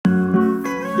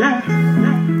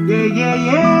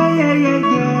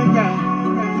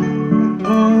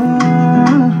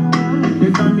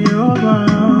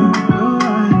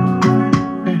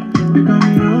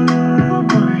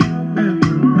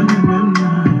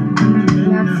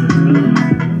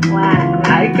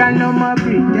got no more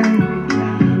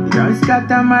pretend. Just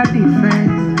got on my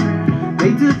defense.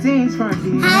 They do things for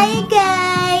the. Hi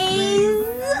guys,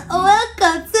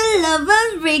 welcome to Love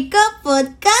and Breakup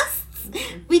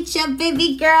Podcast with your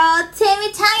baby girl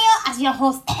Temi Tayo as your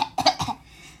host.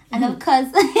 And of course,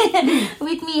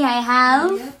 with me I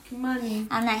have Kimani.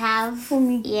 and I have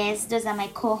Fumi. Yes, those are my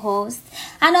co-hosts.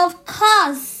 And of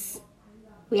course,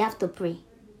 we have to pray.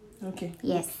 Okay.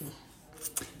 Yes.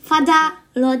 Father,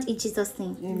 Lord, in Jesus'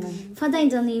 name. Amen. Father, in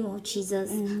the name of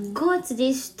Jesus. God,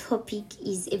 today's topic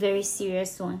is a very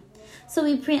serious one. So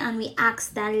we pray and we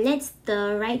ask that let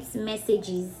the right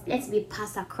messages, let's be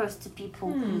passed across to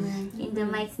people. In the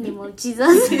mighty name of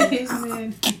Jesus.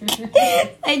 Amen.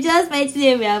 I just mighty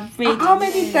name we are praying. How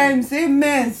many times?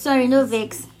 Amen. Sorry, no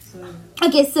vex.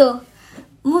 Okay, so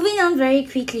moving on very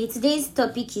quickly. Today's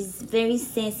topic is very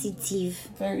sensitive.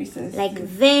 Very sensitive. Like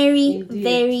very, Indeed.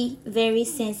 very, very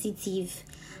sensitive.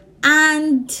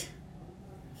 And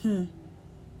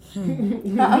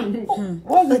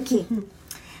What's okay.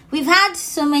 We've had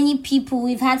so many people,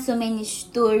 we've had so many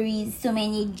stories, so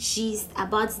many gist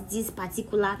about this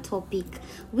particular topic,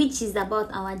 which is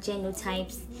about our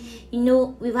genotypes. You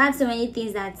know, we've had so many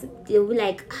things that they'll be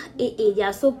like, they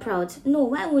are so proud. No,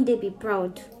 why would they be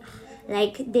proud?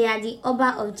 Like, they are the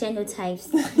Oba of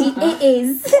genotypes. The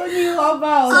AAs. Only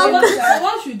about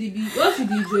What should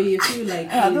the Joye feel like?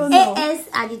 I don't know. AS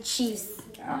are the chiefs.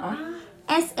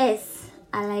 SS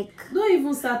are like... Don't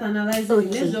even start analyzing. Okay.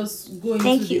 Let's just go into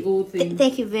Thank the you. whole thing.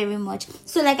 Thank you very much.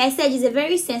 So, like I said, it's a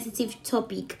very sensitive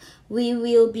topic. We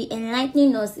will be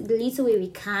enlightening us the little way we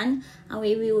can, and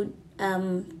we will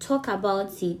talk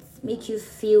about it, make you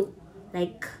feel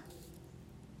like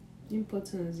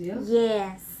Importance, yeah.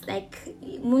 yes, like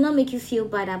it will not make you feel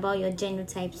bad about your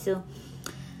genotype. So,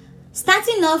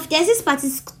 starting off, there's this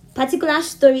particular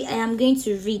story I am going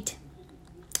to read.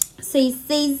 So it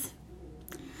says,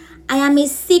 I am a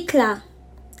sickler,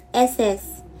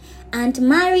 SS, and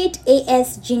married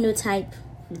AS genotype.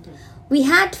 We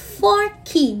had 4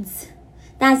 kids.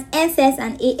 That's SS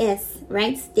and AS,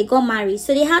 right? They got married.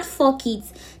 So they had 4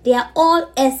 kids. They are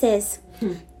all SS.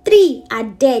 3 are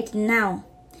dead now.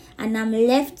 And I'm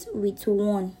left with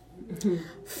 1.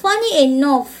 Funny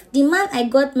enough, the man I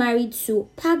got married to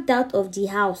packed out of the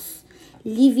house,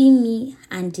 leaving me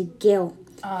and the girl.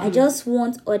 I just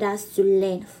want others to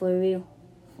learn for real.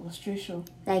 Frustration.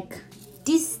 Like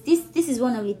this is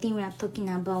one of the things we are talking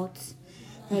about.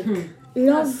 Like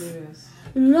That's serious.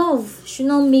 love should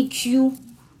not make you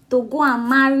to go and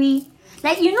marry.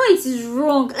 Like, you know, it is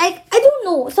wrong. Like, I don't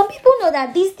know, some people know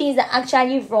that these things are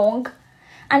actually wrong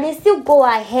and they still go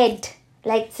ahead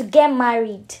like to get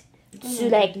married to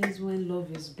like This is when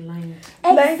love is blind.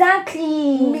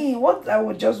 exactly. Me, what I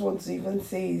would just want to even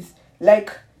say is, like,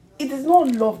 it is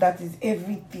not love that is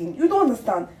everything. You don't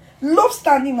understand. Love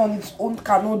standing on its own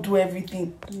cannot do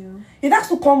everything. Yeah. It has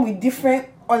to come with different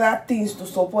other things to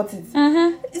support it.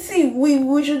 See,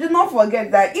 we should not forget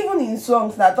that even in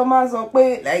songs that Thomas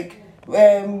play, like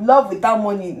love without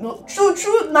money. No, true.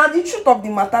 Now the truth of the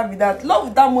matter with that, love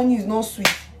without money is not sweet.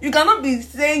 You cannot be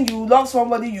saying you love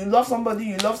somebody,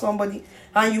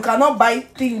 and you cannot buy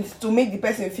things to make the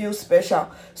person feel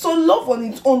special. So love on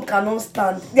its own cannot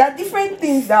stand. There are different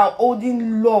things that are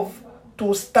holding love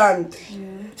to stand.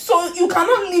 So you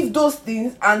cannot leave those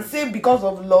things and say because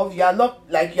of love you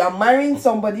are marrying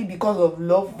somebody because of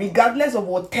love, regardless of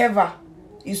whatever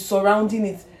is surrounding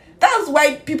it. That's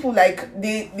why people like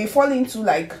they fall into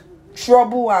like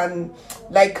trouble, and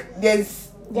like there's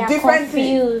They are different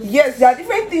confused. things. Yes, there are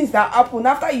different things that happen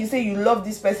after you say you love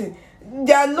this person.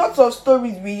 There are lots of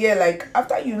stories we hear, like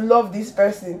after you love this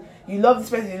person,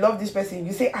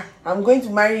 you say, I'm going to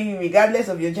marry you regardless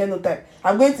of your genotype.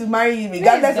 I'm going to marry you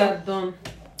regardless of done.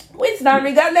 wait now,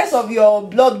 regardless of your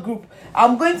blood group.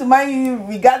 I'm going to marry you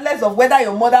regardless of whether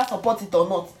your mother supports it or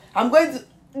not. I'm going to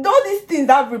all these things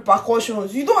have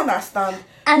repercussions. You don't understand.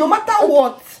 And no matter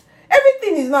what,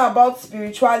 everything is not about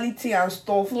spirituality and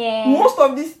stuff. Yeah. Most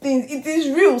of these things, it is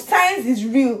real. Science is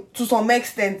real to some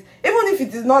extent. Even if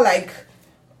it is not like,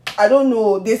 I don't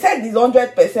know, they said it's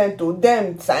 100% to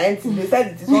them, scientists, they said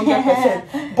it is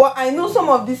 100%. But I know some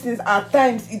of these things, at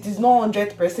times, it is not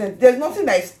 100%. There's nothing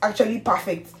that is actually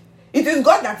perfect. It is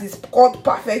God that is called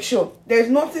perfection. There's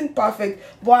nothing perfect.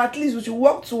 But at least we should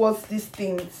work towards these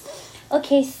things.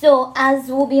 Okay, so as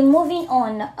we'll be moving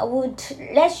on, I would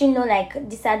let you know like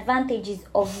disadvantages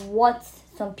of what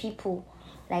some people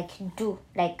like do,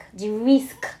 like the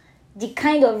risk, the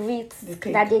kind of risks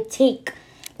that they take,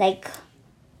 like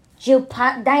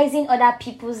jeopardizing other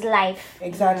people's life.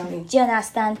 Exactly. Do you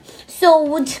understand? So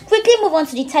we'll quickly move on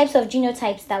to the types of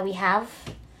genotypes that we have.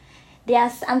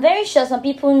 I'm very sure some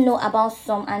people know about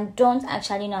some and don't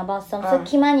actually know about some. So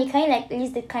Kimani, can you like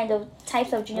list the kind of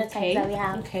types of genotypes that we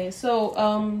have? Okay, so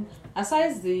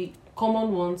aside the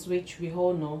common ones which we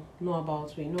all know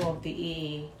about, we know of the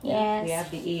AA. Yes. We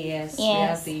have the AS.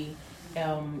 Yes. We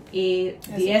have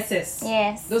the SS.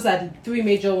 Yes. Those are the three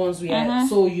major ones we are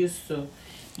so used to.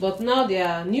 But now there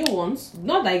are new ones.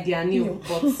 Not like they are new,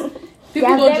 but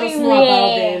people don't just know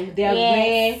about them. They are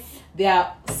rare. They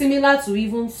are similar to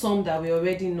even some that we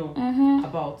already know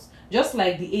about. Just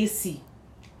like the AC.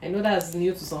 I know that's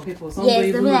new to some people. Some don't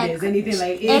even know there's anything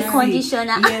like AC. Air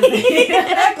conditioner. Yes.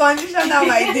 Air conditioner,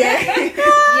 my dear.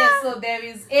 Yes, so there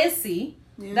is AC.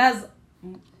 That's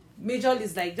majorly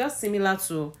is like just similar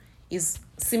to AS.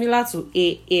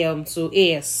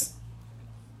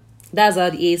 That's how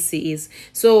the AC is.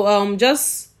 So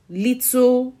just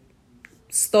little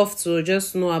stuff to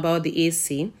just know about the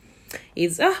AC.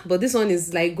 It's but this one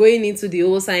is like going into the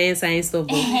whole science stuff.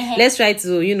 But let's try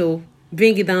to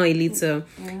bring it down a little.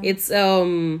 It's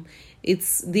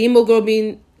the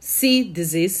hemoglobin C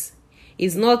disease.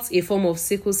 Is not a form of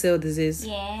sickle cell disease.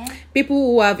 Yeah. People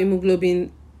who have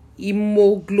hemoglobin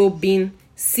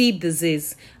C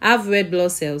disease have red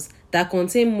blood cells that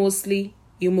contain mostly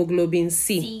hemoglobin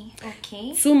C.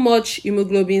 Okay. Too much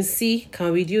hemoglobin C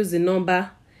can reduce the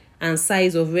number and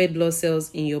size of red blood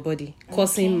cells in your body,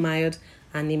 causing mild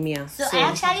anemia. So I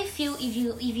actually feel if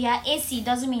you are AC, it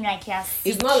doesn't mean like you're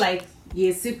sick. It's not like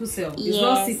you're sickle cell. It's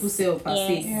not sickle cell per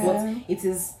se, but it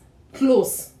is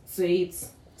close to it.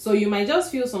 So you might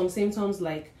just feel some symptoms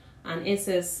like an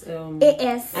SS, AS. and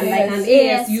like an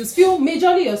AS. You feel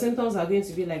majorly your symptoms are going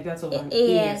to be like that of an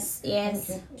AS. Yes.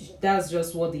 Okay. That's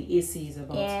just what the AC is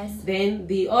about. Yes. Then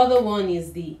the other one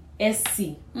is the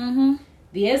SC.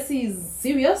 The SC is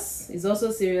serious. It's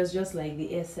also serious, just like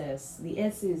the SS. The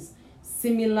S is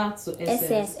similar to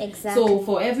SS. Exactly. So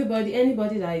for anybody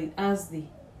that has the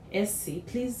SC,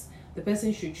 please, the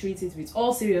person should treat it with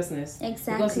all seriousness.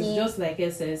 Exactly. Because it's just like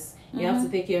SS. You have to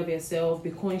take care of yourself,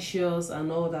 be conscious,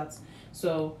 and all that.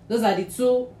 So those are the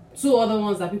two other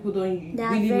ones that people don't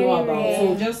really know about. Rare.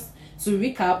 So just to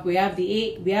recap, we have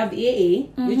the AA,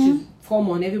 which is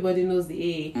common. Everybody knows the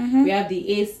AA. We have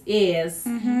the AS.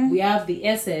 We have the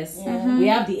SS. We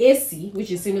have the AC,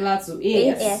 which is similar to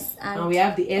AS, and we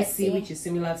have the SC, which is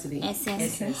similar to the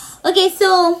SS. Okay,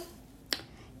 so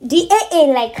the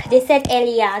AA, like they said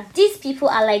earlier, these people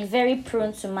are like very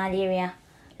prone to malaria.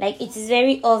 Like it is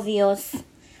very obvious.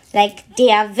 Like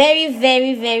they are very,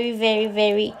 very, very, very,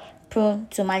 very prone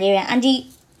to malaria. And the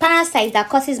parasite that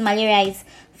causes malaria is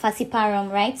falciparum,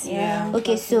 right? Yeah.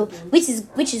 Okay, so which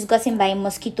is gotten by a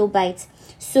mosquito bite.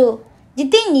 So the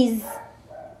thing is,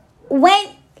 when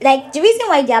like the reason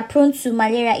why they are prone to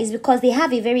malaria is because they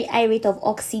have a very high rate of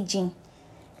oxygen.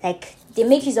 Like they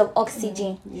make use of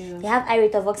oxygen. They have high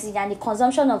rate of oxygen, and the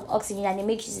consumption of oxygen and they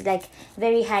make use is like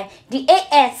very high. The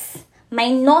AS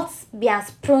might not be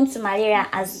as prone to malaria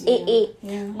as AA,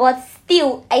 but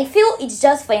still I feel it's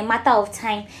just for a matter of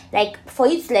time. Like for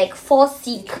you to like fall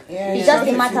sick, it's just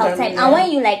a matter of time. And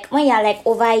when you're like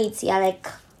over it, you're like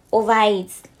over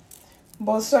it.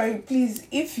 But sorry, please,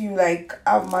 if you like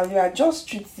have malaria, just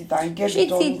treat it and get it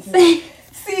done. Treat with it.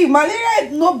 See, malaria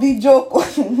is no big joke.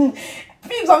 Some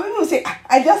people say,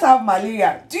 I just have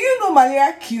malaria. Do you know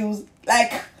malaria kills?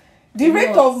 Like the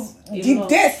rate of the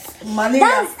death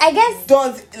malaria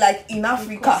does like in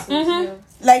Africa.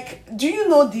 Like, do you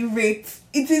know the rate?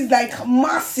 It is like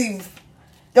massive.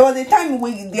 There was a time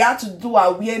when they had to do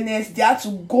awareness. They had to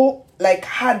go like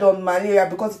hard on malaria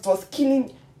because it was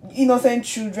killing innocent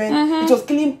children. It was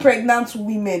killing pregnant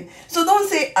women. So don't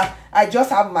say, I just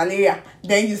have malaria.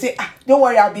 Then you say, don't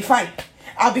worry, I'll be fine.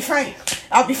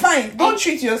 Don't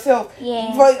treat yourself.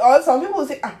 Or some people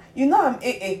say, I'm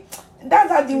AA.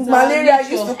 That's how the malaria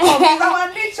used to come. It's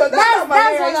our nature.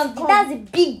 That's the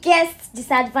biggest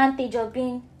disadvantage of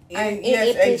being an AA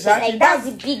patient. Exactly. Like, that's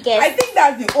the biggest. I think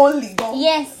that's the only.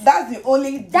 That's the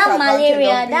only. That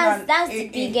malaria. That's the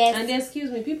biggest. And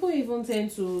excuse me, people even tend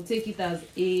to take it as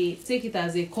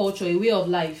a culture, a way of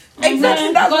life.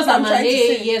 Exactly. That's because what I'm an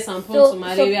AA, yes, I'm prone to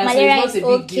malaria, so it's not a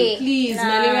big deal. Please,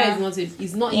 malaria is not a.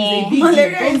 It's not. It's a big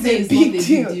malaria deal. Is a big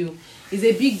deal. It's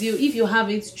a big deal if you have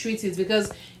it, treat it,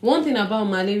 because one thing about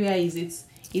malaria is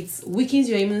it weakens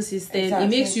your immune system. Exactly. It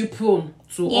makes you prone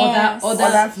to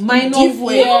other minor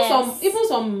even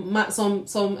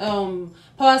some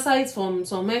parasites from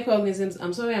some microorganisms.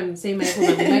 I'm sorry, I'm saying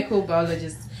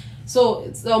microbiologist.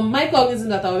 So some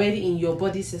microorganisms that are already in your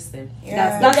body system.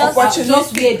 That's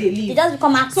just where they live. They just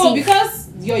become active. So because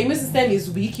your immune system is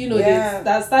weak, you know,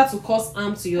 that start to cause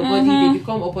harm to your body. They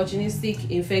become opportunistic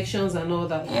infections and all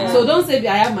that. So don't say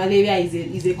I have malaria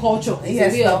is a culture, it's a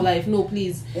way of life. No,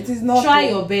 please. It is not. Try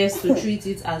your best to treat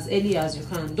it as early as you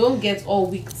can. Don't get all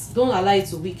weak. Don't allow it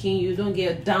to weaken you. Don't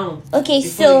get down. Okay,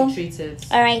 before so you treat it.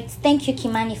 all right, thank you,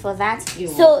 Kimani, for that. You're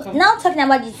so welcome. now talking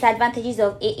about the disadvantages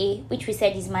of AA, which we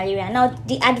said is malaria. Now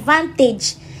the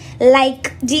advantage,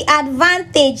 the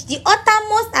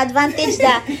uttermost advantage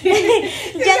that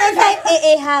genotype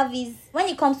AA have is when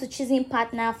it comes to choosing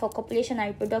partner for copulation and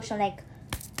reproduction. Like,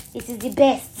 it is the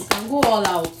best. You can go all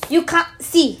out. You can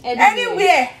see.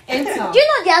 Anywhere. Enter. Do you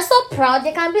know they are so proud?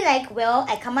 They can be like, well,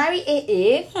 I can marry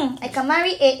AA, I can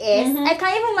marry AS, I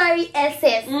can even marry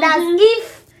SS. That's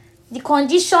if the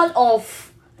condition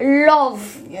of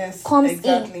love comes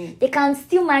in. They can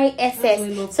still marry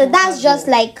SS. So that's just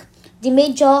like the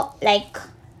major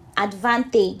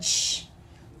advantage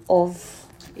of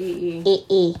AA.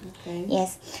 Okay.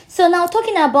 Yes. So now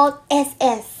talking about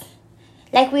SS.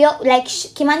 Like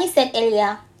Kimani said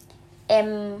earlier,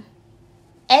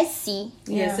 SC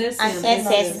Yes, and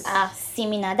SS are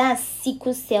similar. That's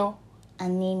sickle cell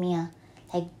anemia.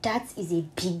 Like, that is a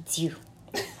big deal.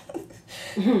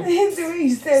 The way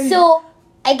you said it. So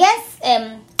I guess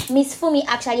Miss Fumi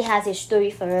actually has a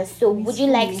story for us. So would you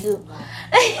like to?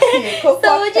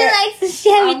 Would you like to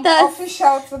share with us?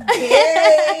 Official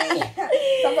today.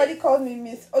 Somebody called me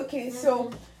Miss. Okay, so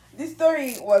this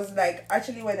story was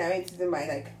actually when I went to do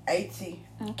my IT.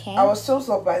 Okay. I was so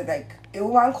surprised, a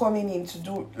woman coming in to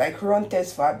do run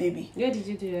tests for her baby. Where did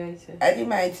you do your IT? I did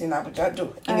my IT in Abuja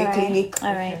in a clinic.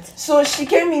 All right. So she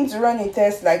came in to run a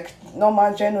test,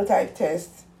 normal genotype test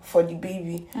for the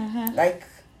baby. I'm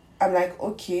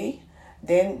okay.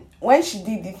 Then when she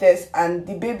did the test and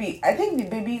the baby, I think the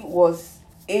baby was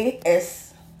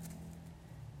AS.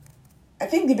 And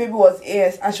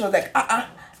she was like,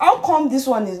 how come this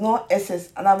one is not SS?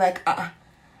 And I'm like, are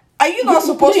you not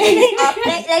supposed to be happy?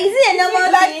 Is it a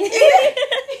normal thing?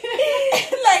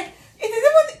 It is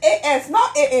even AS,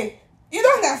 not AA. You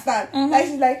don't understand?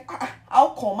 She's like, how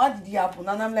come? How did it happen?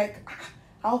 And I'm like,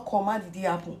 how come? How did it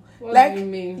happen? What do you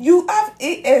mean? You have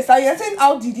AS and you're saying,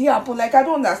 how did it happen? I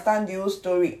don't understand the whole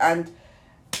story. And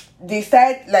they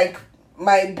said,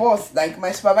 my boss,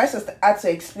 my supervisor had to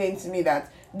explain to me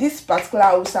that this particular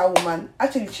Hausa woman,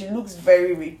 actually, she looks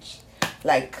very rich.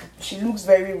 She looks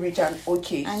very rich and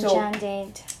okay. And so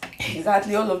gendered.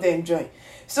 Exactly, all of them join.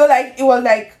 So it was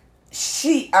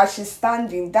she, as she's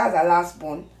standing, that's her last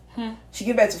born. She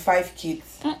gave birth to 5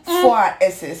 kids, 4 are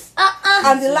SS,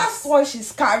 and the last one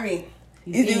she's carrying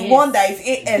is the one that is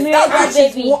AS.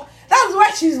 That's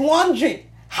why she's wondering,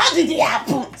 how did it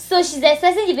happen? So she's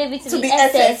expecting the baby to be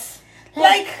SS.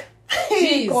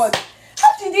 Hey God,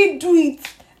 how did they do it?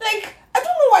 I don't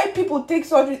know why people take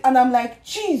surgery, and I'm like,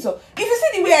 Jesus. If you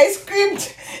see the way I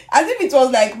screamed, as if it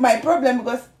was my problem,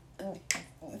 because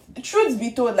truth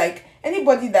be told,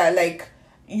 anybody that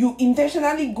you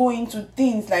intentionally go into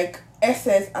things like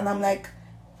SS, and I'm like,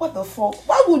 what the fuck?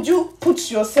 Why would you put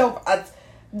yourself at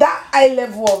that high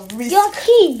level of risk? Your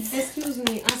kids. Excuse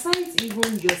me, aside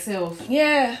even yourself.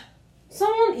 Yeah.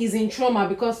 Someone is in trauma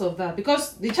because of that.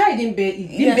 Because the child didn't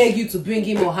beg you to bring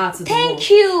him or her to the world. Thank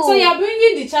you. So you're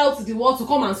bringing the child to the world to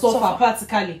come and suffer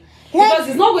practically. Because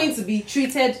it's not going to be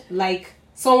treated like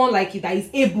someone that is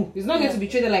able. It's not going to be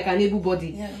treated like an able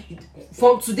body. Yeah.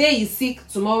 From today he's sick,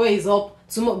 tomorrow he's up,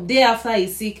 day after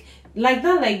he's sick. Like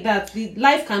that. The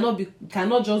life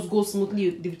cannot just go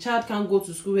smoothly. The child can't go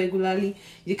to school regularly.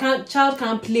 Child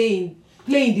can't play in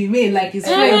the rain like his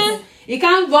friends. He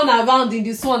can't run around in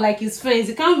the sun like his friends.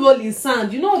 He can't roll in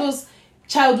sand. You know those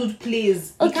childhood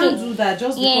plays. He can't do that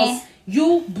just because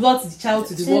you brought the child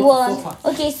to the world to suffer.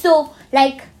 Okay, so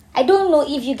I don't know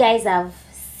if you guys have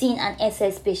seen an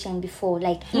SS patient before.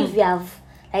 If you have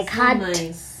had.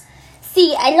 Nice.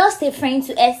 See, I lost a friend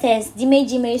to SS.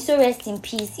 Jime, so rest in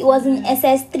peace. It was in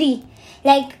SS3.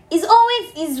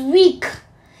 It's weak.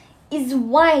 It's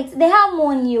white. They have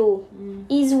money.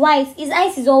 It's white. His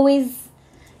eyes is always.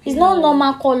 It's not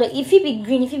normal color. If it be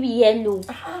green, if it be yellow.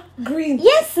 Green.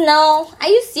 Yes, now. Are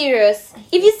you serious?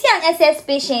 If you see an SS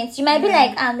patient, you might be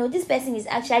like, no, this person is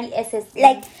actually SS.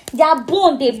 Their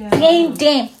bone, they pain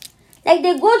them.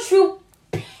 They go through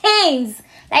pains.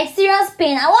 Serious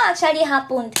pain. And what actually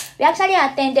happened? We actually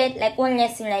attended one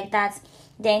lesson like that.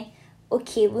 Then,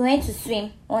 we went to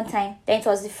swim one time. Then it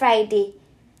was the Friday.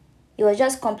 He was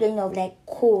just complaining of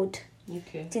cold.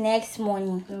 Okay. The next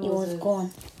morning, he was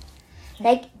gone. So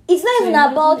It's not even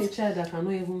about a child that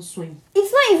cannot even swim.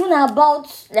 It's not even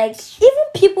about even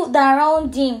people that are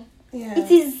around him. Yeah. It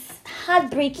is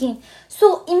heartbreaking.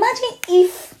 So imagine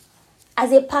if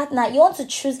as a partner, you want to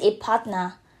choose a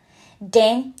partner,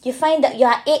 then you find that you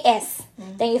are AS.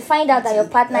 Then you find out that your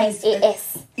partner is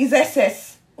AS. Is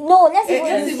SS. No, let's even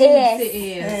Let's use even AS.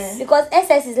 say AS. Because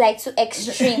SS is like too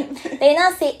extreme. They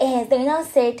now say AS. They now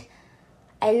said,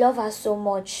 I love her so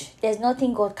much. There's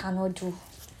nothing God cannot do.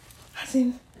 As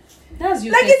in, That's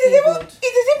you. like testing it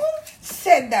is even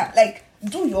said that like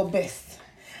do your best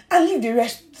and leave the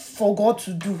rest for God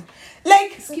to do.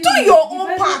 Like Excuse do me, your the own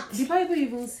Bible- part. The Bible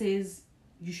even says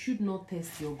you should not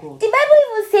test your God. The Bible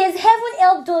even says heaven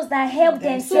help those that help So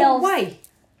themselves. why?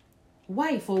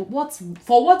 Why? For what?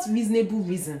 For what reasonable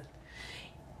reason?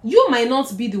 You might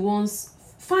not be the ones.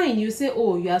 Fine, you say,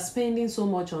 oh, you are spending so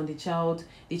much on the child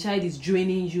is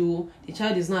draining you, the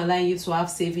child is not allowing you to have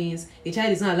savings, the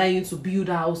child is not allowing you to build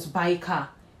a house, buy a car.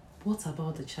 What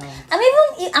about the child? I'm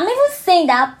even saying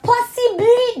that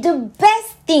possibly the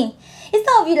best thing,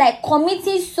 instead of you like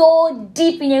committing so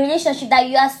deep in a relationship that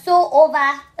you are so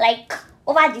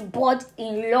over the board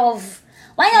in love,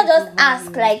 why not just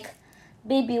ask like,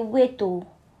 baby, wait oh,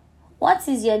 what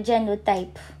is your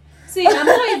genotype? See, I'm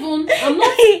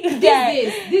not these Yeah.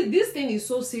 days, this thing is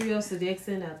so serious to the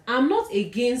extent that I'm not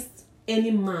against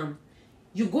any man.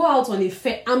 You go out on a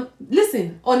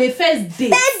on a first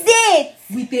date First date.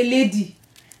 with a lady,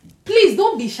 please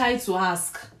don't be shy to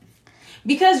ask,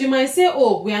 because you might say,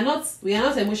 oh, we are not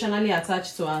emotionally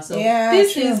attached to ourselves. Yeah,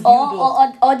 These true. things build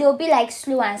up. Or they'll be like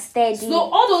slow and steady. So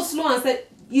all those slow and steady,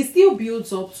 it still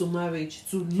builds up to marriage,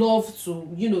 to love, to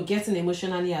getting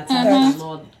emotionally attached and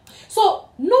all. So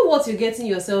know what you're getting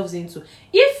yourselves into.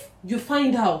 If you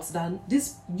find out that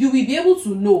this, you will be able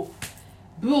to know,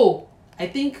 bro. I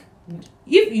think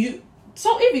if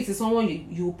it is someone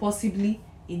you possibly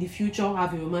in the future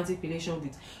have a romantic relation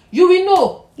with, you will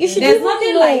know. You should There's even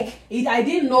nothing know. like it. I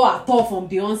didn't know at all from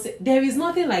the onset. There is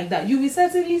nothing like that. You will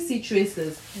certainly see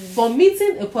traces from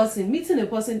meeting a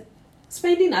person,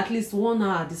 spending at least 1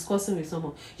 hour discussing with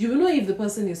someone. You will know if the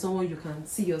person is someone you can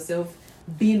see yourself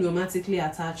being romantically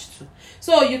attached to.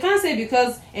 So you can't say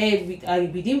because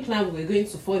we didn't plan we were going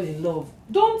to fall in love.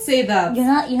 Don't say that. You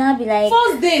not be like,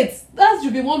 First date, that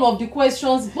should be one of the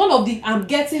questions, one of the I'm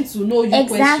getting to know you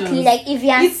exactly, questions. like if you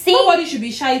are seeing, Nobody should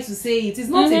be shy to say it. It's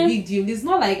not a big deal. It's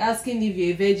not like asking if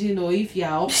you're a virgin or if you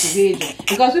are up to age,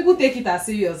 because people take it as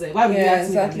serious. Why would you Yeah,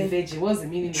 ask me if I'm exactly. a virgin? What's the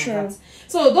meaning True. of that?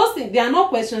 So those things, they are not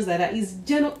questions like that.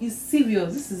 It's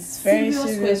serious. This is Very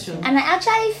serious serious. question. and I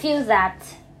actually feel that,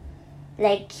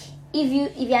 like, if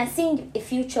you are seeing a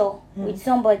future with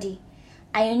somebody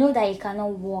and you know that you cannot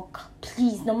walk,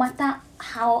 please, no matter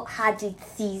how hard it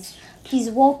is, please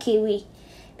walk away.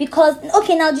 Because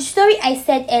okay, now the story I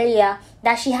said earlier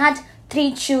that she had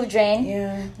 3 children,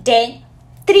 Yeah. then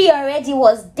 3 already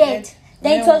was dead.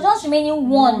 Then it Yeah. was just remaining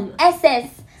one SS,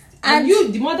 And you,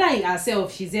 the mother in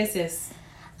herself, she's SS.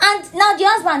 and now the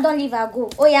husband don't leave her go.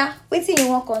 Oh yeah, wait till you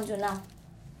walk on to now.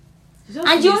 Just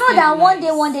And you know wasted that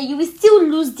lives. one day you will still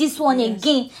lose this one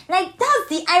again. Like, that's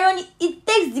the irony. It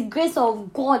takes the grace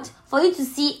of God for you to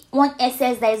see one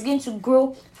SS that is going to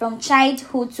grow from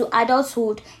childhood to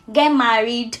adulthood, get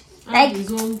married. And Like,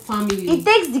 his own family. it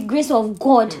takes the grace of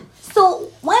God. So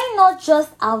why not just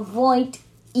avoid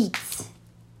it?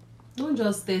 Don't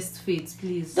just test faith,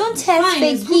 please. Don't test Fine,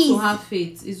 faith, it's good please. to have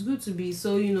faith. It's good to be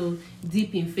so,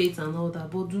 deep in faith and all that.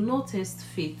 But do not test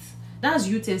faith. That's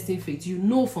you testing faith. You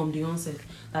know from the onset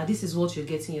that this is what you're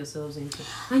getting yourselves into.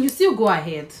 And you still go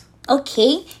ahead.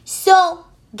 Okay, so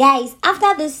guys,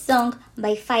 after this song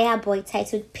by Fireboy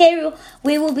titled Peru,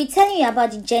 we will be telling you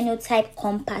about the genotype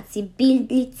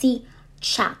compatibility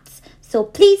chart. So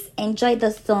please enjoy the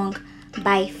song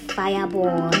by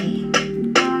Fireboy.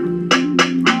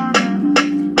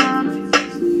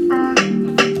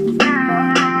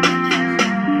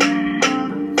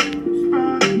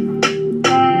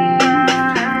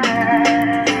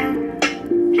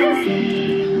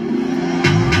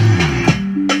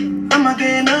 I'm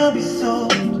again, no be so.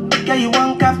 Yeah, you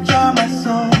won't capture my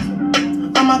soul.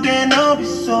 I'm again, no be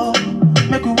so.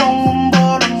 Make we one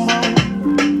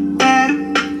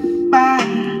bye.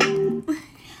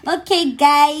 Okay,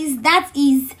 guys, that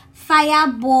is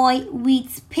Fireboy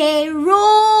with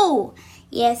Peru.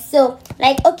 Yes, so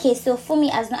so Fumi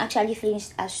has not actually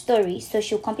finished her story, so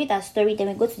she'll complete her story. Then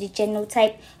we go to the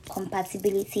genotype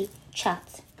compatibility chart.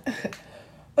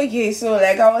 Okay, so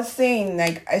like I was saying,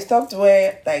 like I stopped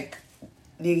where like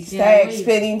they started when you-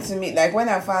 explaining to me, like when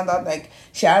I found out like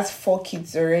she has 4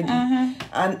 kids already,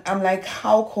 and I'm like,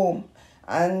 how come?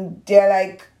 And they're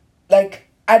like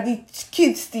are the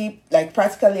kids still like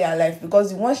practically alive?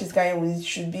 Because the one she's carrying with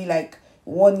should be like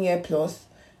 1 year plus,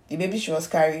 the baby she was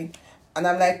carrying, and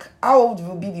I'm like, how old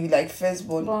will be the like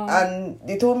firstborn? And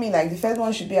they told me like the first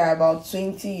one should be about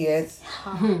 20 years.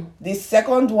 The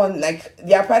second one, like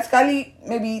they are practically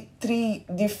maybe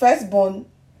the firstborn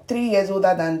 3 years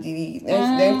older than the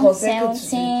then consecutive,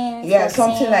 17,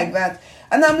 something 14. like that.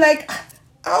 And I'm like,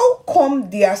 how come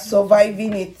they are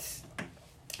surviving it?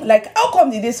 Like, how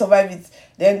come did they survive it?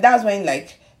 Then that's when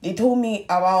like they told me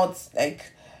about like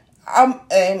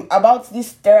about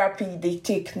this therapy they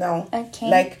take now. Okay.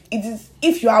 Like, it is,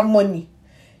 if you have money,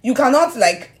 you cannot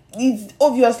like, it's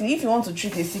obviously if you want to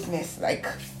treat a sickness like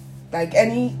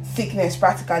any sickness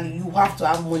practically, you have to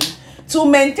have money to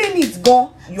maintain it.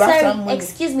 You have to have money.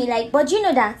 Excuse me, like, but you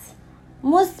know that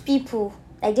most people,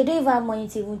 like, they don't even have money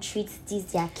to even treat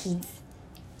their kids.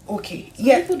 Okay,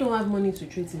 People don't have money to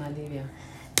treat malaria.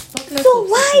 So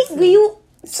why will you?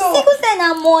 So People send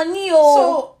her money,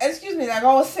 So excuse me, like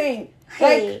I was saying,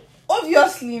 Hey. like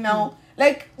obviously now,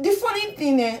 like the funny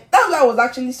thing, that's why I was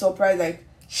actually surprised. Like,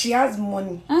 she has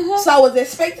money, so I was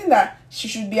expecting that she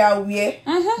should be aware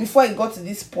before it got to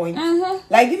this point.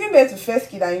 Like giving birth to first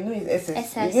kid, and you know it's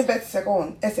SS. You give birth to second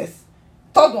one, SS.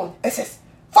 Third one, SS.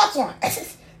 Fourth one,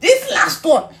 SS. This last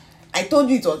one, I told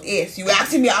you it was AS. You were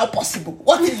asking me how possible.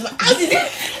 What is how did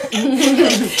it?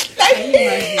 Like,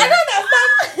 I don't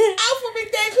understand how for me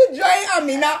they could join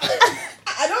Amina.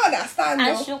 I don't understand.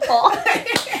 Yes.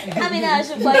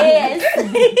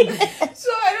 So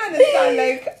I don't understand,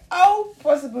 like, how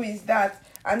possible is that?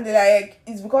 And they're like,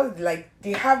 it's because like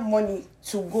they have money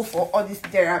to go for all this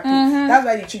therapy. That's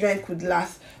why the children could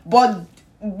last. But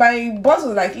my boss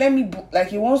was like, let me like,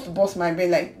 he wants to bust my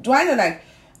brain. Like, do I know, like,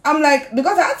 I'm like,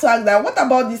 because I had to ask that, what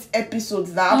about these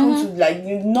episodes that happen to like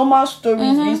the normal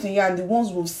stories we used to hear and the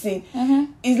ones we've seen?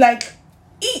 It's like,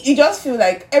 you just feel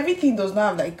like everything does not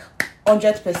have like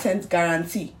 100%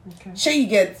 guarantee. Sure, you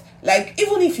get, like,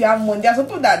 even if you have money, there are some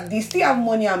people that they still have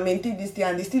money and maintain this thing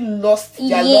and they still lost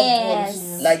their loved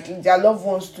ones, like their loved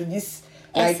ones to this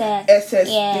like SS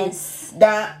thing.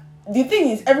 That the thing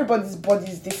is, everybody's body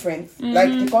is different. Like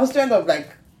the constituent of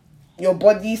like your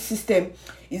body system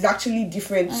is actually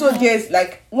different. So there's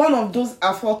like one of those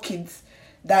are 4 kids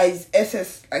that is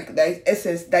SS, like that is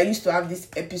SS that used to have this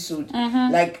episode.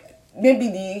 Like maybe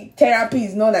the therapy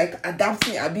is not like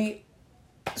adapting, be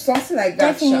something like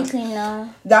that. Definitely no.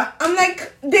 That I'm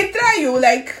like, they try you,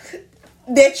 like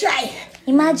they try.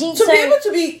 Imagine to be able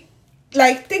to be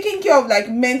like taking care of like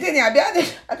maintaining. I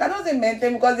cannot say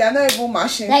maintain because they are not even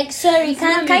machines. Like, sorry,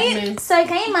 can you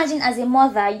imagine as a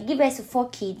mother, you give birth to 4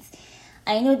 kids,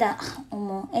 I know that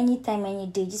anytime, any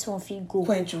day, this one feel go.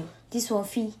 This one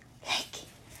feel like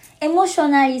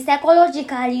emotionally,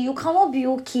 psychologically, you cannot be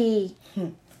okay.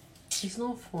 It's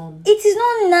not fun. It is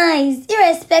not nice,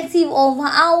 irrespective of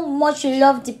how much you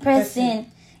love the person.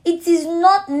 It is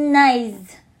not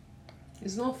nice.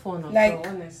 It's not fun at like, all,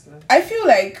 honestly. I feel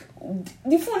like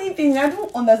the funny thing, I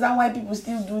don't understand why people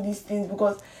still do these things,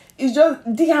 because it's just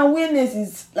the awareness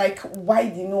is like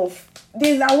wide enough.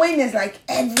 There's awareness like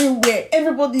everywhere.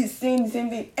 Everybody is saying the same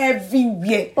thing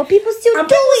everywhere. But people still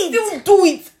do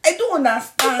it. I don't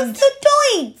understand. People still do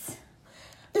it.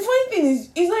 The funny thing is,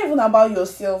 it's not even about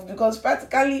yourself, because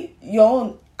practically your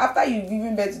own, after you've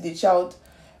given birth to the child,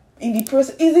 in the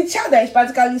process, it's the child that is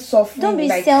practically suffering. Don't be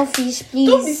like, selfish, please.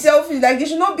 Don't be selfish. Like, it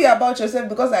should not be about yourself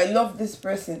because I love this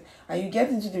person and you get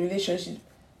into the relationship.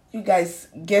 You guys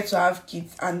get to have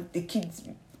kids and the kids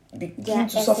begin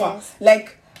to suffer.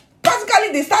 Like,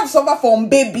 practically they start to suffer from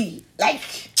baby. Like,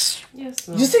 yes,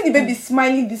 you see the baby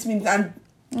smiling this minute and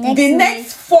the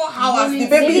next 4 hours the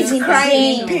baby is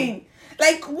crying in pain.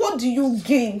 Like, what do you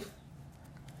gain?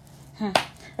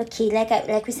 Okay,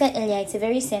 like we said earlier, it's a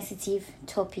very sensitive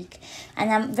topic,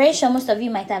 and I'm very sure most of you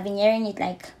might have been hearing it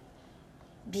like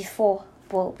before,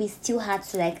 but we still had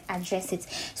to like address it.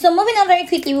 So moving on very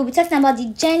quickly, we'll be talking about the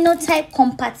genotype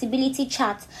compatibility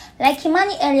chart. Like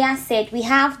Kimani earlier said, we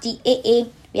have the AA,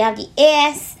 we have the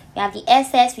AS, we have the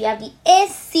SS, we have the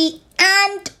AC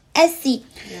and SC.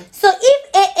 Yeah. So if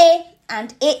AA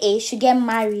and AA should get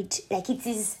married, like, it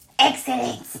is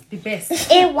excellent, the best,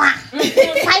 A1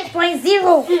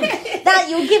 5.0 that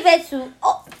you give it to.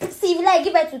 See, if you like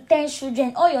give it to 10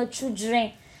 children, all your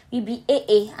children will be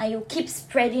AA, and you keep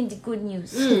spreading the good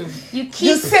news. You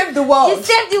save the world. You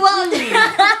save the world.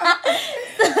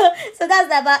 so that's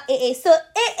about AA. So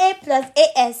AA plus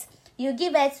AS, you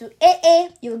give it to AA,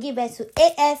 you give it to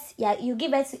AS, yeah, you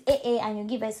give it to AA, and you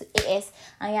give it to AS,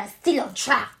 and you're still on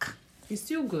track. It's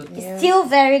still good. It's still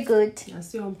very good. You're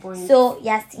still on point. So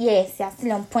yes, you're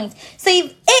still on point. So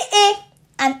if AA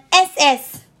and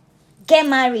SS get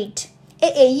married,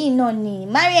 AA, you no need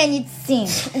marry anything.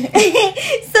 So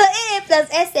AA plus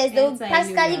SS, they will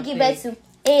practically give birth to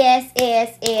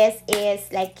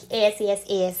like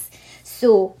AS.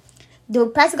 So they'll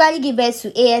practically give birth to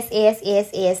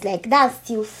AS. Like that's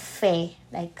still fair.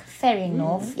 Like fair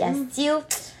enough.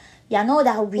 You're not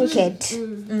that wicked.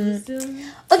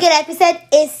 Okay, like we said,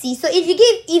 AC. So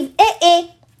if AA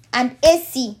and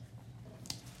AC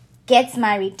gets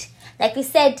married, like we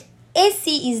said,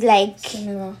 AC is like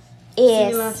Similar.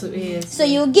 AS. Similar to AS. So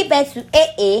you give birth to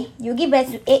AA, you give birth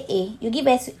to AA, you give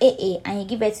birth to AA, and you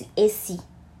give birth to AC.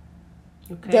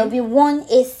 Okay. There'll be one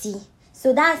AC.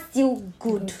 So that's still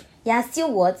good. You're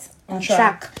still what? On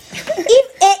track.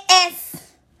 If AS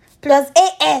plus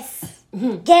AS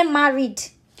get married,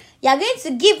 you're going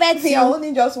to give birth to You're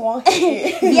only just one.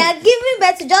 you are giving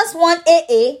birth to just one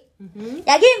AA. You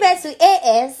are giving birth to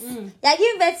AS. You are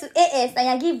giving birth to AS, and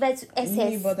you are giving birth to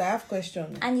SS. But I have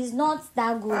question. And it's not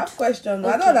that good. I have question.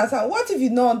 I don't understand. What if you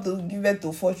know how to give birth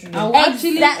to 4 children? I would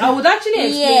actually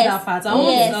explain Yes. that part. I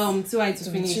Yes. want Tiwa to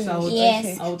finish. So I would,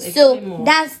 Yes. I would explain So more.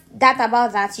 that's that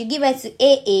about that. You give birth to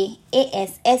AA,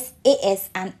 AS,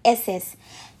 and SS.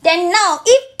 Then now,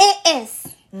 if AS,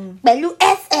 Belu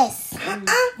SS,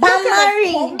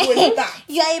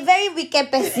 you are a very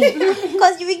wicked person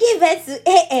because you will give birth to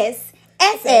SS,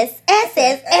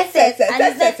 and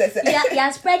you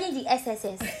are spreading the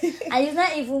SSS, and it's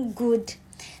not even good.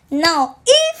 Now,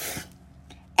 if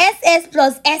SS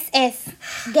plus SS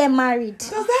get married, Does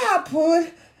that happen?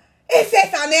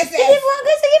 SS and SS. if we're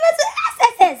going to give it to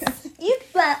SSS, you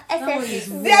people are SSS.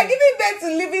 They are giving birth to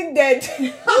living dead.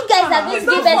 You guys are going to It's give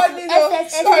not birth funny, to though.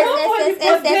 SS.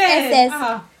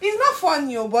 It's not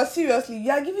funny, but seriously,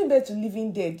 you are giving birth to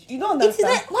living dead. You don't It is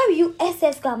understand. not. Why will you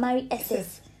SS go and marry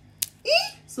SS?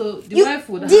 So the You, wife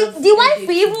would have the wife will headache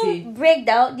even today. break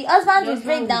down. The husband will The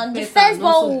break husband down. will The break first down,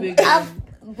 also one will break down. have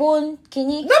bone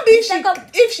kidney. Not be Second-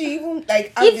 if she even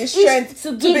like have the If strength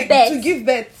to give birth. to give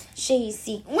birth. Shey you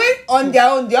see. When on their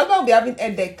own, the husband will be having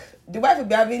headache. The wife will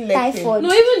be having leg pain. Typhoid.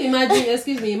 No, even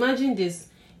imagine this.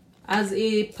 As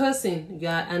a person, you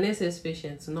are an SS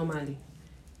patient normally.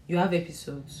 You have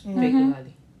episodes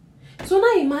regularly. So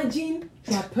now imagine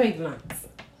you are pregnant.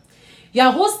 You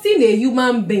are hosting a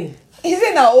human being. Is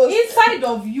it now? Inside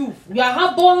of you, you are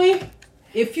harboring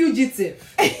a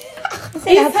fugitive.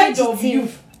 Inside of you,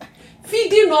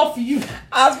 feeding off you.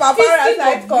 As far Feasting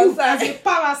as of you as a concerned.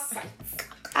 parasite.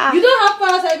 You don't have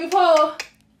parasite before.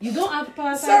 You don't have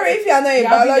parasite. Sorry if you are not a You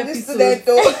have biology episodes. student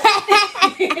though.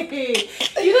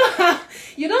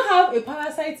 you don't have a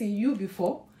parasite in you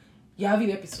before. You have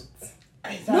episodes.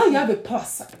 Now you have a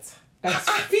parasite that's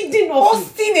feeding off you.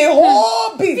 Hosting a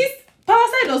whole bit. This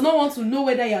parasite does not want to know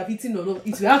whether you have eaten or not.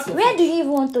 It will ask of Where you. do you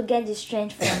even want to get the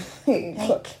strength from?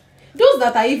 Like, Those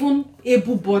that are even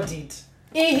able-bodied,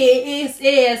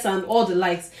 AS and all the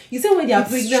likes. You see when they are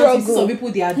pregnant, you see struggle. some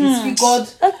people they are disfigured.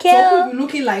 Okay. Some people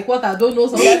looking like what I don't know.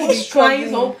 Some people be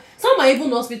crying. Some are even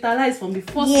hospitalized from the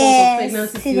first month of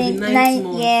pregnancy till the ninth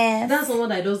month. yes. That's someone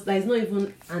that is not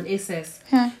even an SS.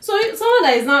 So someone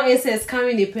that is now SS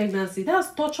carrying a pregnancy,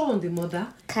 that's torture on the mother,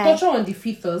 Okay. torture on the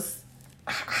fetus.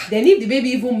 Then if the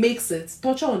baby even makes it,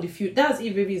 torture on the fetus. That's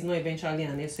if baby is not eventually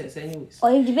an SS anyways.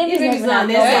 Or if the baby If baby is not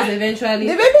an SS eventually.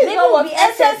 The baby is Maybe not will what be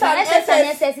SS and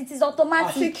SS. It is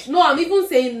automatic. No,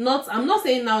 I'm not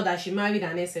saying now that she married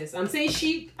an SS. I'm saying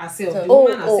she herself, the Oh,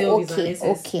 woman herself is an okay,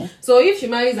 SS. okay. So if she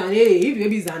marries an AA, if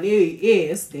baby is an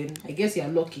AS, then I guess you're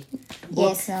lucky. But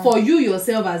Yes, sir. for you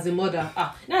yourself as the mother,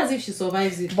 that's if she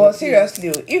survives it. But seriously,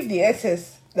 if the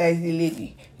SS that is the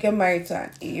lady get married to an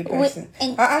AA person,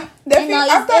 and definitely now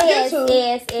after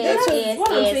it's they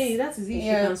What I'm AS. saying, that is if she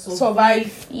Yeah, can survive.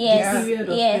 survive Yes, the period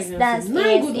of yes, pregnancy. that's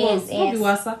 9 good yes, ones. Not be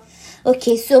wasa.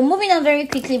 Okay, so moving on very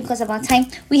quickly because of our time,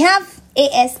 we have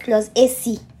AS plus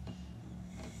AC.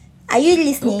 Are you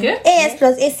listening? Okay. AS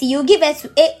plus AC. You give birth to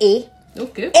AA,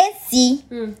 Okay. AC,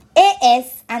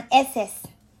 AS, and SS.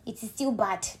 It is still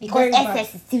bad because Very SS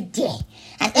bad. is still there,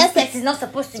 and SS is not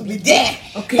supposed to be there.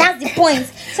 Okay. That's the point.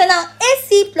 So now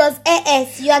AC plus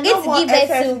AS, you are no going more to give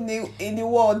birth SS to. in the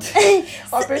world.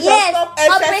 Operation Yes, Stop SS.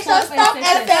 Operation Stop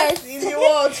SS. in the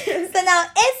world. So now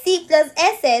AC plus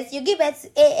SS, you give birth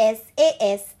to AS,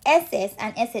 SS,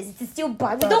 and SS. It is still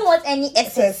bad. We don't want any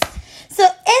SS. So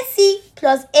AC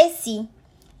plus AC,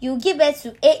 you give birth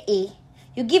to AA,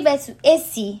 you give birth to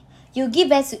AC, you give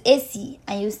birth to AC,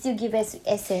 and you still give birth to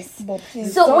SS. But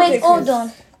please, So don't wait, take hold this.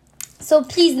 on. So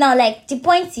please now, like the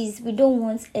point is, we don't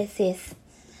want SS.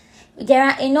 There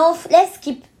are enough. Let's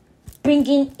keep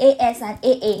bringing AS and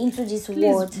AA into this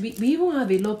world. Please, we even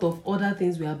have a lot of other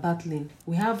things we are battling.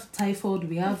 We have typhoid,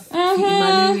 we have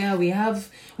malaria, we have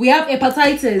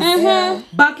hepatitis.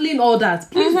 Battling all that.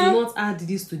 Please do not add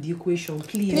this to the equation,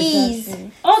 please.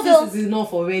 All this is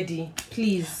enough already.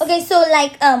 Please. Okay, so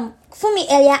like Fumi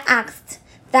earlier asked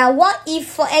that what if,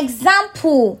 for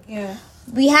example,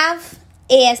 we have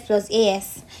AS plus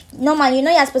AS. Normally,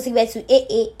 you're supposed to get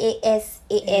to AS.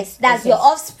 That's your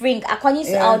offspring according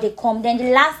to how they come. Then the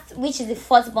last, which is the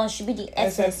first born, should be the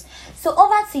SS. So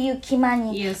over to you,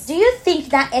 Kimani. Yes. Do you think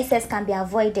that SS can be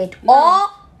avoided, or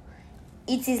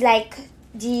it is like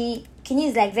the kidney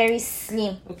is like very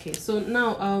slim? Okay, so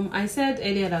now I said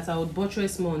earlier that I would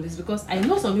buttress more on this because I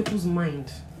know some people's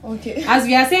mind. Okay. As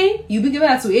we are saying, you be given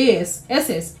that to AS,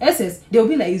 SS, they'll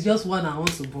be like, it's just one I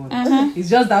want to born. It's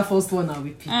just that first one I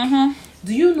will pick.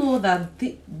 Do you know that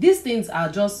these things are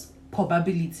just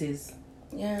probabilities?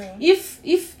 Yeah.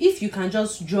 If you can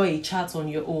just draw a chart on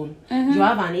your own, you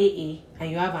have an AA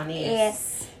and you have an AS.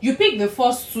 Yes. You pick the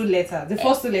first two letters. The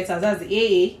first two letters, that's the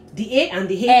AA, the A and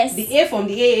the S. The A from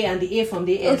the AA and the A from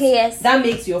the S. Okay, yes. That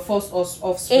makes your first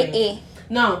offspring. AA.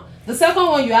 Now, the second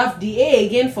one, you have the A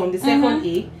again from the second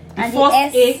A. The And first the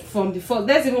S. A from the first.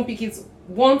 Let's even pick it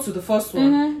one to the first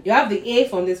one. You have the A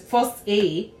from the first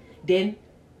A, then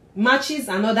matches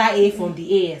another A from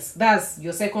the AS. That's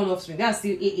your second offspring. That's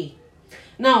still AA.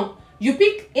 Now, you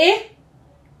pick A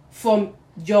from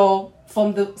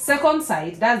the second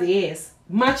side, that's the AS.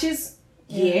 Matches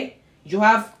here, you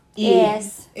have A.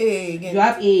 AS. A again. You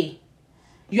have A.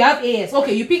 You have AS.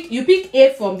 Okay, you pick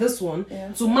A from this one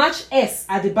to match S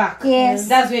at the back. Yes.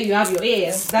 That's where you have your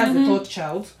AS. That's the third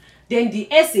child. Then the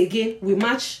S again will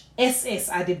match SS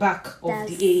at the back of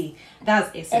the AA. That's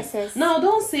SS. SS. Now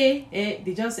don't say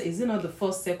they just say, is it not the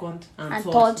first, second, and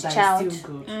third that child. is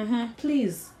still good?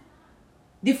 Please.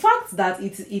 The fact that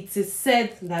it is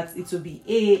said that it will be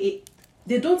AA,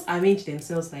 they don't arrange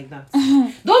themselves like that.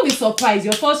 Don't be surprised.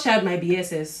 Your first child might be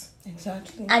SS.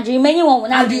 Exactly. And the remaining one will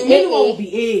not be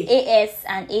AA, AS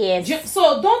and AS.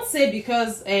 So don't say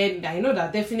because I know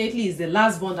that definitely is the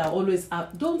last one that always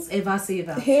have. Don't ever say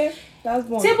that. Hey, that's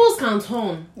one. Tables can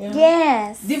turn.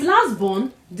 Yes. The last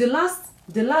born, this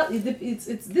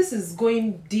is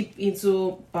going deep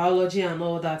into biology and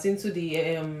all that, into the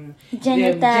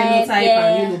genotype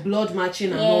and blood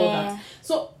matching and all that.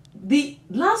 So the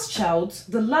last child,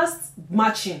 the last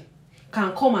matching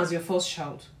can come as your first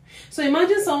child. So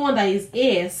imagine someone that is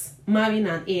AS marrying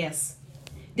an AS.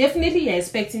 Definitely you're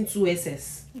expecting two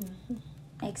SS.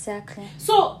 Exactly.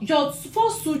 So your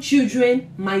first two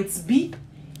children might be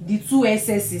the two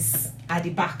SS's at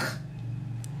the back.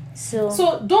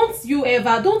 So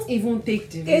don't even take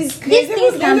the risk. These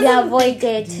things can be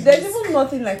avoided. There's even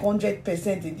nothing like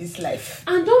 100% in this life.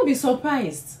 And don't be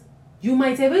surprised. You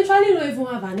might eventually not even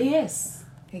have an AS.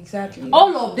 Exactly.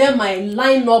 All of them might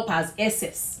line up as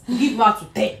SS. Give birth to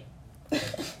 10.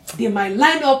 They might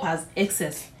line up as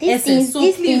SS. These So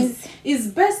things- please, it's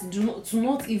best to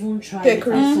not even try. Take it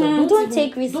risk. at all. Don't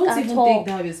take risk Don't at even all. take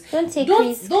that risk. Don't take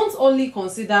risk. Don't only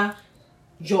consider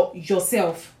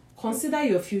yourself. Consider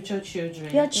your future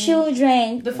children. Your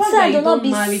children. The fact so that I you do not don't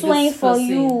be marry swaying this for person,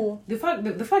 you. the fact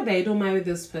that you don't marry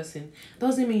this person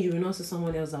doesn't mean you will not see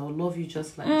someone else that will love you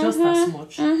just as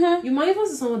much. You might even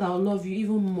see someone that will love you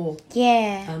even more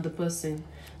than the person.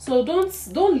 So don't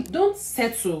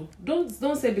settle.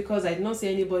 Don't say because I did not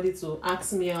see anybody to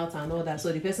ask me out and all that.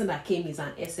 So the person that came is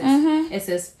an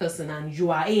SS person and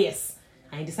you are AS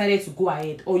and you decided to go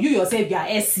ahead, or you yourself you are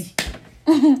SC.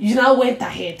 You now went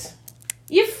ahead.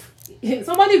 If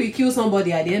somebody will kill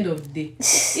somebody at the end of the day,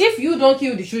 if you don't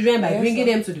kill the children by bringing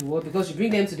them to the world, because you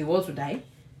bring them to the world to die,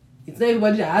 it's not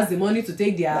everybody that has the money to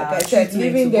take their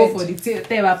treatment to go for the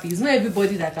therapy. It's not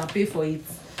everybody that can pay for it.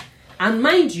 And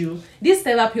mind you, this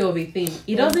therapy of a thing,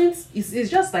 it doesn't. It's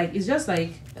just like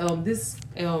this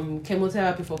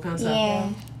chemotherapy for cancer. Yeah.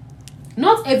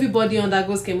 Not everybody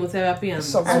undergoes chemotherapy and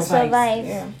survives.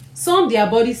 Yeah. Some their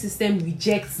body system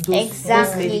rejects those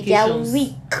Exactly. They are medications.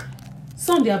 weak.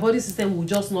 Some their body system will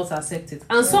just not accept it,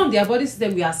 and some their body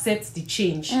system will accept the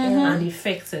change and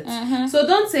affect it. So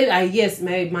don't say, yes,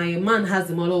 my man has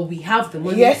the money, or we have the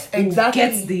money. Yes,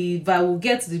 exactly. We'll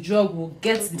get the drug, we'll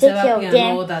get the Take care therapy of and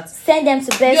them. all that. Send them to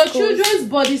best Your schools. children's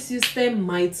body system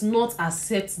might not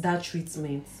accept that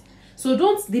treatment. So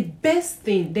the best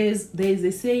thing, there is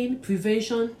a saying,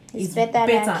 prevention is better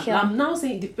than cure. I'm now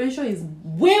saying the prevention is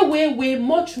way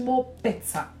much more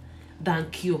better than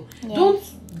cure. Don't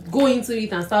go into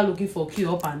it and start looking for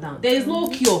cure up and down. There is no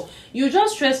cure. You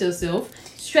just stress yourself,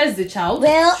 stress the child,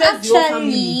 Well, stress the whole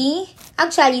family.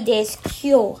 actually there's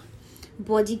cure.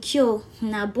 But the cure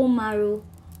na bone marrow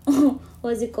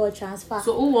what's it called, transfer.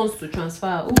 So who wants to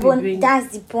transfer? Who will But bring?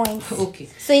 that's the point. Okay.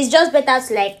 So it's just better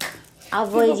to like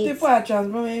avoid it. People are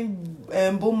transferring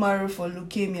bone marrow for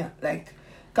leukemia, like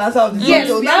cancer of the Yes,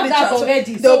 bone. we have that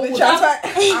already. They'll So be we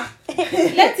transferring.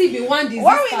 Let it be one disease.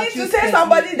 Why we need to say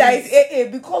somebody that is AA?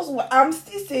 Because I'm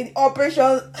still saying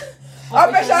operation no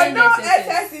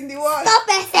SS in the world. Stop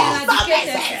SS. Eradicate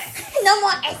SS. No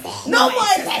more SS. No more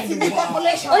SS in the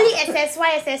population. Only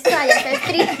SS1, SS2, and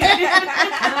SS3.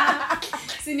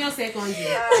 Senior secondary.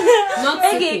 Not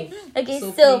Okay. simple. Okay.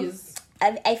 So So please.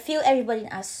 I feel everybody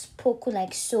has spoken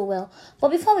like so well. But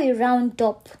before we round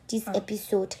up this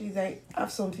episode, Please, I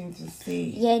have something to say.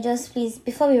 yeah, just please,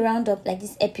 before we round up like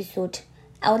this episode,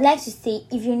 I would like to say,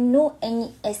 if you know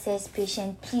any SS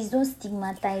patient, please don't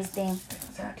stigmatize them.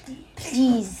 Exactly.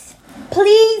 Please,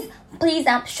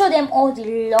 show them all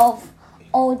the love,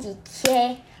 all the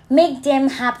care. Make them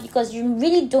happy, because you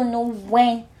really don't know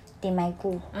when they might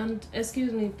go. And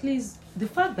excuse me, please. The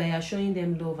fact that you are showing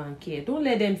them love and care, don't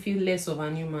let them feel less of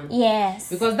a human. Yes.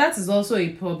 Because that is also a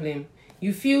problem.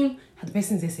 You feel the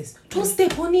person's SS. Don't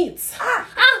step on it.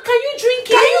 Can you drink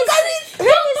it? Can you Don't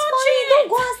touch it. Don't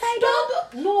go outside.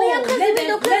 No, Oh, yeah, close the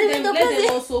window, close the window, close let it.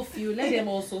 them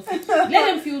also feel. Let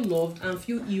them feel loved and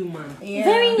feel human. Yeah.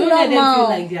 Very Don't let them feel normal.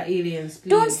 like they're aliens. Please.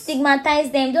 Don't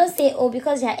stigmatize them. Don't say, oh,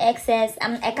 because you're excess,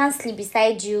 I can't sleep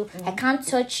beside you. I can't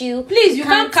touch you. Please, you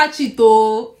can't catch it,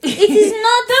 though. It is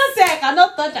not. Don't say I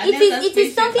cannot touch an It SS is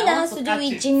patient. something I that want has to do catch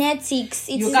with it. genetics.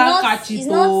 It You is can't not. catch it, It's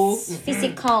though. not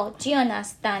physical. Do you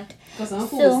understand? Because some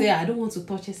people So- will say, I don't want to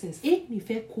touch SS. Me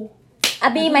fair cool. I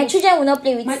mean, my children will not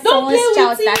play with Don't someone's play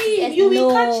child with that it. is You will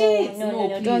no, catch it. No,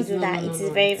 please, don't do that. No, it is no.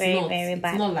 very, It's very, not. very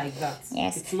bad. It's not like that.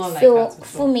 Yes. It's not like so that. at all.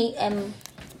 for me,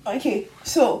 Okay,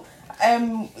 so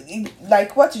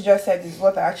like what you just said is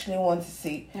what I actually want to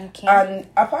say. Okay. And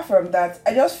apart from that,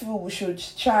 I just feel we should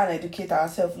try and educate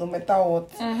ourselves no matter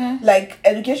what. Like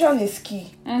education is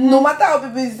key. No matter how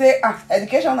people say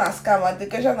education has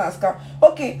scam.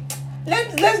 Okay,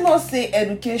 let's not say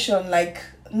education, like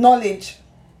knowledge.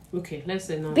 Okay, let's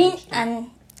say no. being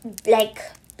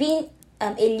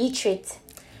illiterate.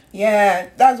 Yeah,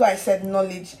 that's why I said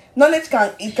knowledge. Knowledge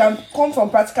can come from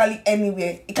practically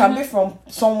anywhere. It can be from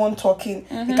someone talking.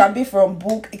 It can be from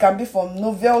book. It can be from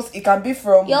novels. It can be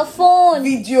from Your phone,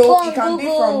 video. phone, It can be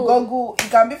from Google. Google.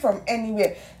 It can be from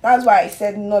anywhere. That's why I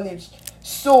said knowledge.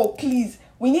 So please,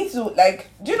 we need to like.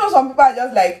 Do you know some people are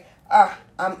just like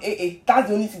I'm AA. That's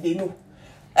the only thing they know.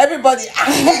 Everybody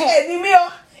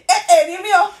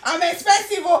I'm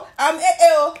expensive. I'm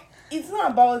AA. It's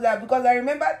not about that, because I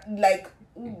remember like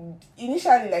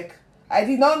initially, like I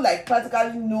did not like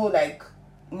practically know like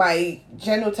my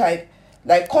genotype.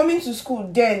 Like coming to school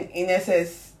then in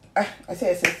SS, I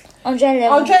say SS 100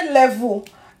 level. 100 level,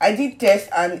 I did test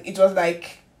and it was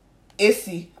like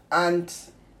AC and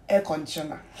air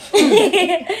conditioner.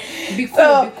 Be cool,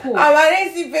 So be cool. I'm an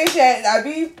AC patient, I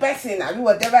be person, I be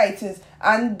whatever it is.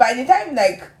 And by the time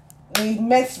like we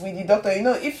met with the doctor, you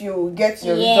know, if you get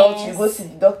your results, you go see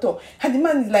the doctor, and the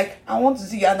man is like, I want to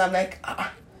see you, and I'm like,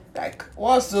 like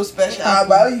what's so special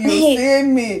about you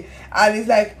seeing me? And he's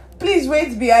like, please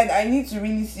wait behind, I need to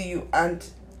really see you. And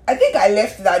I think I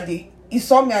left that day. He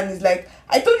saw me and he's like,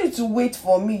 I told you to wait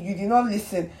for me, you did not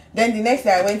listen. Then the next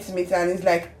day I went to meet him and he's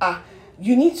like,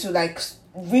 you need to like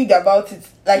read about it.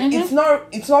 Like it's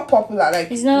not popular. Like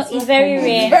It's very common.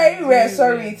 rare. it's very rare.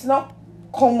 Sorry, it's not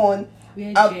common.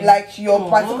 Like your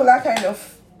particular kind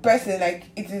of person, like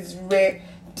it is rare.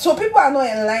 So people are not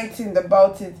enlightened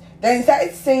about it. Then he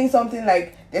started saying something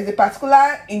like there's a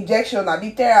particular injection,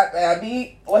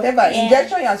 therapy, whatever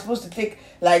injection you're supposed to take,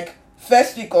 like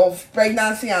first week of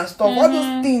pregnancy and stuff. All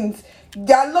those things.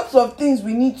 There are lots of things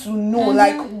we need to know.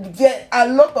 Like there are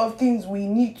a lot of things we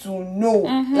need to know.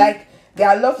 Like there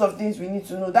are lots of things we need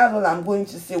to know. That's all I'm going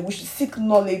to say. We should seek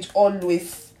knowledge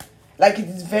always. Like it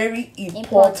is very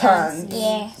important.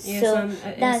 Yeah. Yes, So and,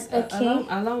 that's okay.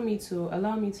 Allow me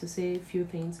to say a few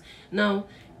things. Now,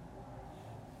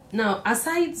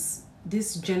 aside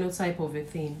this genotype of a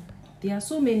thing, there are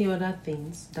so many other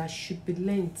things that should be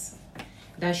learnt,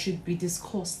 that should be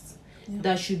discussed,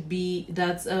 that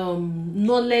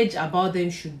knowledge about them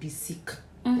should be seek.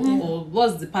 Or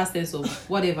what's the past tense of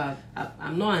whatever?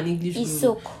 I'm not an English guru.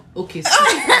 Isok. Okay, so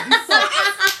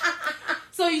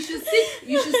so you should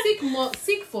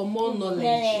seek for more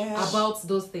knowledge about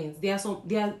those things. There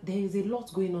is a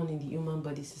lot going on in the human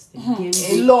body system. There is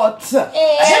A lot.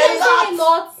 a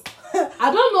lot.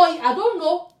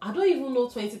 I don't even know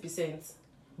 20%,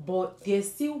 but there's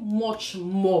still much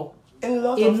more A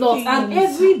lot a of lot, things. and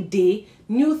every day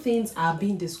new things are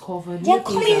being discovered. They're new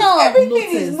things coming are up.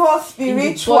 Everything is noticed not in the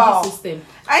spiritual. body system.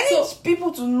 I need So-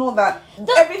 people to know that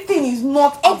everything is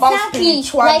not about Exactly.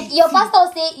 spirituality. Like your pastor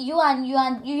will say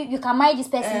you can marry this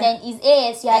person, then is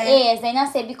AS, you are AS. Then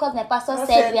I say because my pastor I said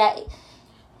said- we are.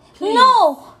 Please.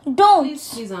 No, don't.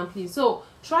 Please and please. So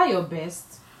try your best.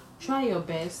 Try your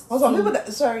best. Or some See- people that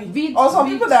Read- or some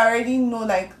read- people that already know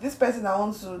like this person that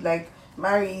wants to like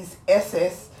marry is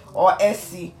SS or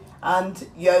SC, and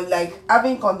you're like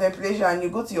having contemplation and you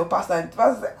go to your pastor and the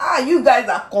pastor says, you guys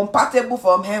are compatible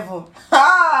from heaven.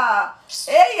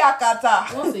 Hey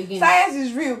Yakata. Once again, Science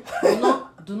is real.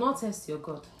 do not test your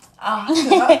God. Do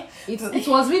not, It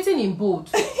was written in bold.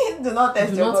 do not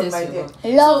test Do your not God, test my your dear. God.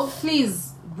 Love. So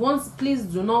please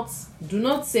do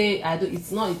not say I do.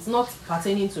 It's not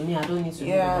pertaining to me. I don't need to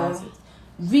know Yeah. about it.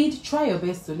 Read. Try your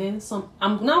best to learn some.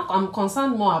 I'm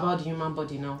concerned more about the human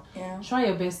body now. Yeah. Try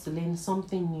your best to learn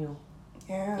something new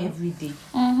Yeah. every day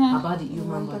Mm-hmm. about the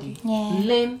human body. Yeah.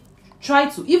 Learn. Try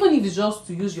to, even if it's just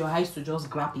to use your eyes to just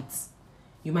grab it.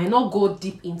 You might not go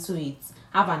deep into it.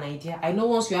 Have an idea. I know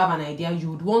once you have an idea,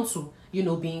 you would want to, be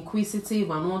inquisitive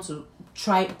and want to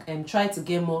try to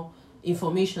get more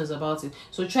informations about it.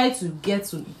 So try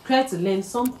to learn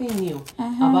something new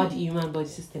about the human body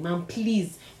system. And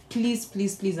please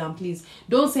and please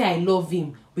don't say I love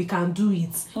him, we can do it,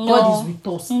 God is with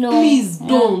us. No. Please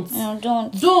don't. No,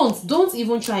 don't. Don't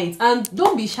even try it, and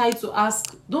don't be shy to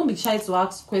ask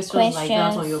questions like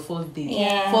that on your first date.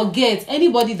 Yeah. Forget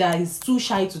anybody that is too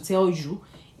shy to tell you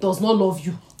does not love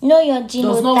you. Know your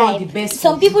Does not want the genotype. best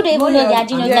Some for you. people don't even know their Know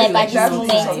genotype your- at this exactly. Some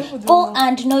moment. people don't Go know.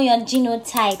 and know your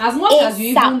genotype. As much as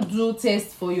you ASAP. even do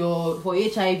tests for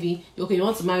HIV, okay, you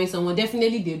want to marry someone,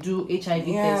 definitely they do HIV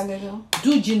Yeah, test. they do.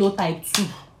 Do genotype too.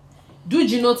 Do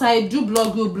genotype, do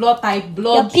blood group, blood type,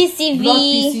 blood, Your PCV, blood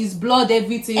pieces, blood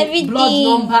everything, everything. blood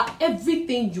number,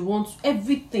 everything you want,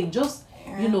 everything. Just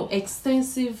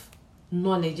extensive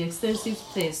knowledge, extensive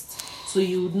tests, so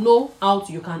you know how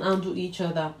you can handle each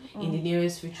other in the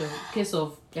nearest future. In case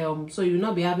of so you'll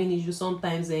not be having issues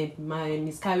sometimes, my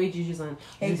miscarriage issues, and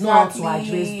you know how to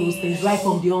address those things right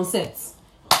from the onset.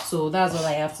 So that's all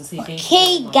I have to say. Thank you very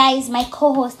Hey much. guys, my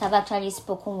co-hosts have actually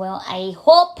spoken well. I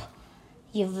hope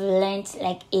you've learned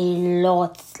like a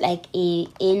lot, like a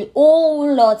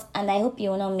whole lot, and I hope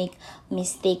you will not make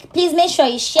mistake. Please make sure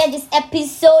you share this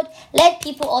episode. Let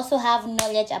people also have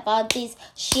knowledge about this.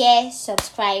 Share,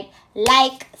 subscribe,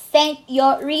 like, send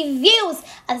your reviews,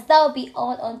 as that will be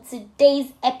all on today's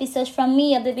episode from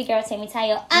me, your baby girl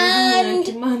Temitayo,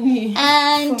 and Money.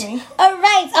 all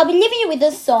right, I'll be leaving you with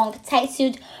this song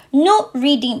titled "No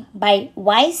Reading" by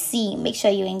YC. Make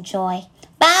sure you enjoy.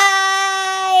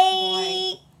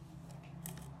 Bye.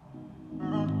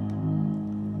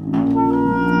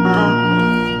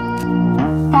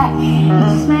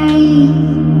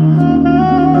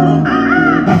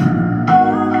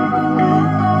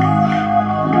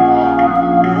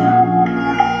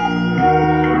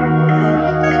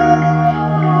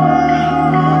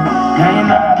 Now you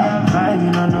know I've been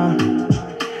vibing, I know.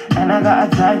 And I got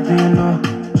a type, do you know?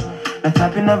 The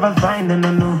type you never find, and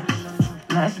I know.